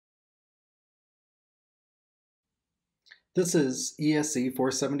This is ESE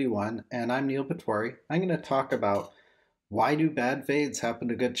 471, and I'm Neil Patwari. I'm going to talk about why do bad fades happen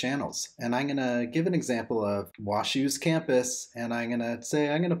to good channels. And I'm going to give an example of WashU's campus, and I'm going to say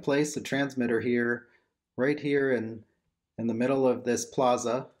I'm going to place a transmitter here, right here in the middle of this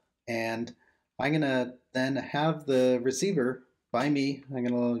plaza, and I'm going to then have the receiver by me. I'm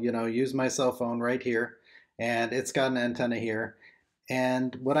going to use my cell phone right here, and it's got an antenna here.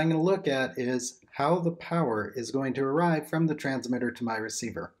 And what I'm going to look at is how the power is going to arrive from the transmitter to my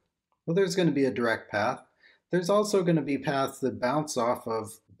receiver. Well, there's going to be a direct path. There's also going to be paths that bounce off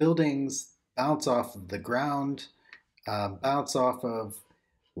of buildings, bounce off of the ground, bounce off of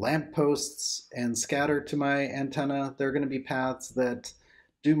lampposts and scatter to my antenna. There are going to be paths that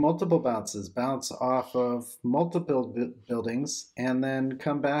do multiple bounces, bounce off of multiple buildings, and then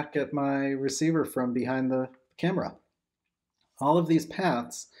come back at my receiver from behind the camera. All of these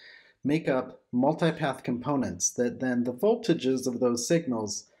paths make up multipath components that then the voltages of those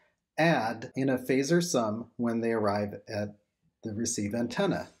signals add in a phasor sum when they arrive at the receive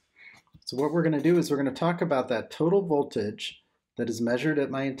antenna. So what we're going to do is we're going to talk about that total voltage that is measured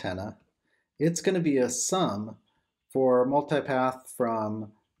at my antenna. It's going to be a sum for multipath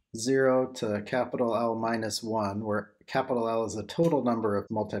from 0 to capital L minus 1, where capital L is a total number of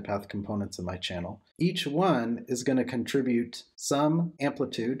multipath components in my channel. Each one is going to contribute some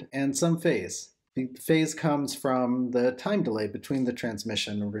amplitude and some phase. The phase comes from the time delay between the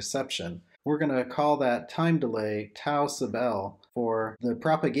transmission and reception. We're going to call that time delay tau sub L for the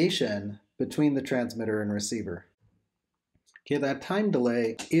propagation between the transmitter and receiver. Okay, that time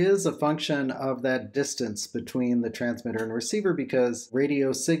delay is a function of that distance between the transmitter and receiver because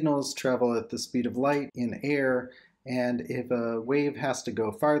radio signals travel at the speed of light in air, and if a wave has to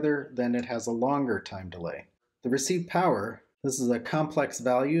go farther, then it has a longer time delay. The received power, this is a complex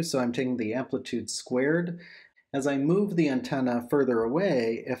value, so I'm taking the amplitude squared. As I move the antenna further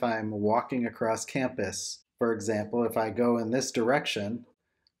away, if I'm walking across campus, for example, if I go in this direction,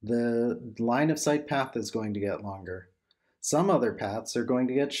 the line of sight path is going to get longer. Some other paths are going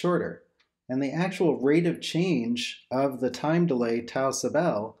to get shorter. And the actual rate of change of the time delay tau sub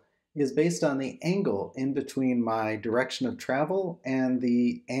L is based on the angle in between my direction of travel and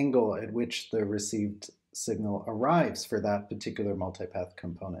the angle at which the received signal arrives for that particular multipath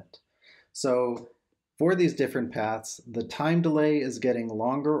component. So for these different paths, the time delay is getting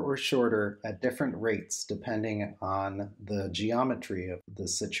longer or shorter at different rates depending on the geometry of the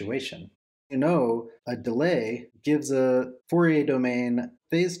situation. You know, a delay gives a Fourier domain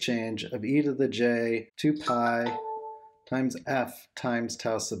phase change of e to the j 2 pi times f times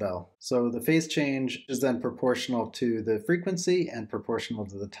tau sub L. So the phase change is then proportional to the frequency and proportional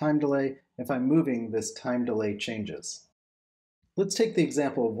to the time delay. If I'm moving, this time delay changes. Let's take the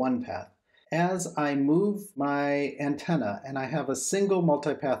example of one path. As I move my antenna and I have a single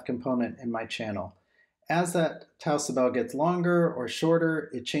multipath component in my channel, as that tau sub L gets longer or shorter,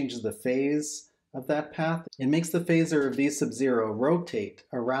 it changes the phase of that path. It makes the phasor of V sub 0 rotate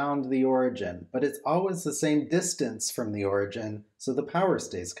around the origin, but it's always the same distance from the origin, so the power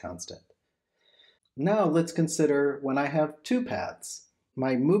stays constant. Now let's consider when I have two paths.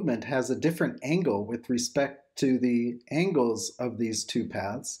 My movement has a different angle with respect to the angles of these two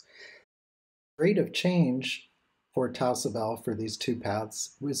paths. Rate of change for tau sub L for these two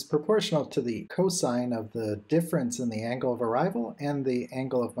paths was proportional to the cosine of the difference in the angle of arrival and the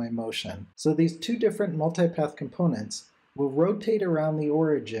angle of my motion. So these two different multipath components will rotate around the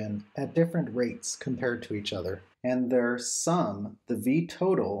origin at different rates compared to each other. And their sum, the V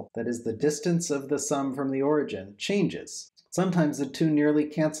total, that is the distance of the sum from the origin, changes. Sometimes the two nearly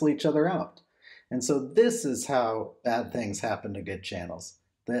cancel each other out. And so this is how bad things happen to good channels.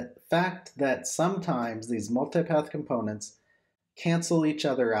 The fact that sometimes these multipath components cancel each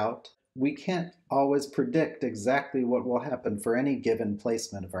other out, we can't always predict exactly what will happen for any given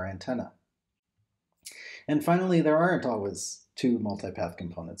placement of our antenna. And finally, there aren't always two multipath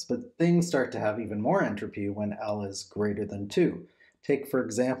components, but things start to have even more entropy when L is greater than 2. Take, for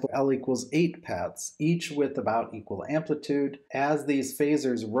example, L equals 8 paths, each with about equal amplitude. As these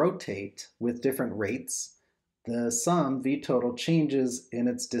phasors rotate with different rates, the sum, V total, changes in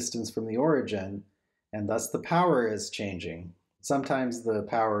its distance from the origin, and thus the power is changing. Sometimes the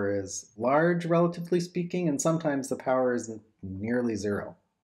power is large, relatively speaking, and sometimes the power is nearly 0.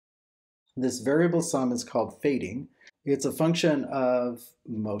 This variable sum is called fading. It's a function of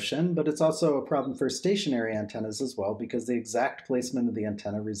motion, but it's also a problem for stationary antennas as well, because the exact placement of the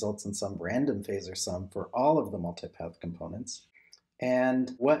antenna results in some random phasor sum for all of the multipath components.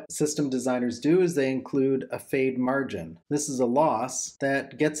 And what system designers do is they include a fade margin. This is a loss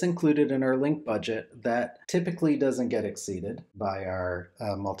that gets included in our link budget that typically doesn't get exceeded by our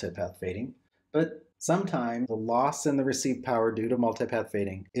multipath fading. But sometimes the loss in the receive power due to multipath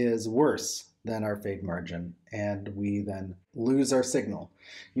fading is worse than our fade margin, and we then lose our signal.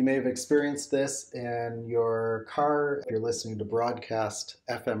 You may have experienced this in your car if you're listening to broadcast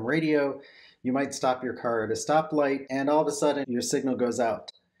FM radio. You might stop your car at a stoplight and all of a sudden your signal goes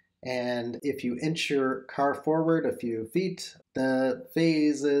out. And if you inch your car forward a few feet, the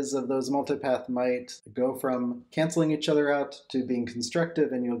phases of those multipath might go from canceling each other out to being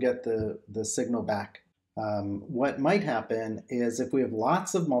constructive, and you'll get the signal back. What might happen is if we have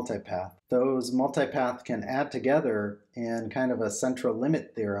lots of multipath, those multipath can add together in kind of a central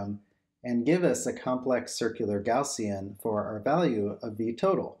limit theorem and give us a complex circular Gaussian for our value of V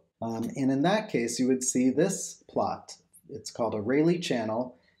total. And in that case, you would see this plot. It's called a Rayleigh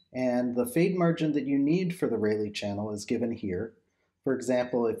channel, and the fade margin that you need for the Rayleigh channel is given here. For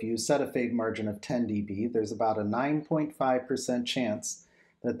example, if you set a fade margin of 10 dB, there's about a 9.5% chance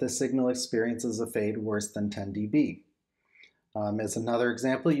that the signal experiences a fade worse than 10 dB. As another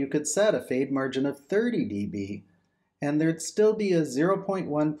example, you could set a fade margin of 30 dB, and there'd still be a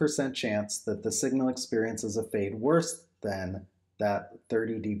 0.1% chance that the signal experiences a fade worse than that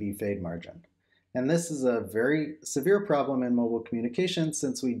 30 dB fade margin. And this is a very severe problem in mobile communication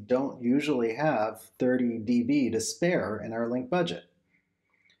since we don't usually have 30 dB to spare in our link budget.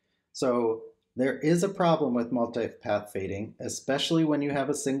 So there is a problem with multipath fading, especially when you have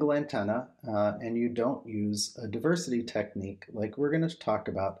a single antenna and you don't use a diversity technique like we're going to talk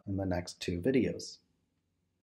about in the next two videos.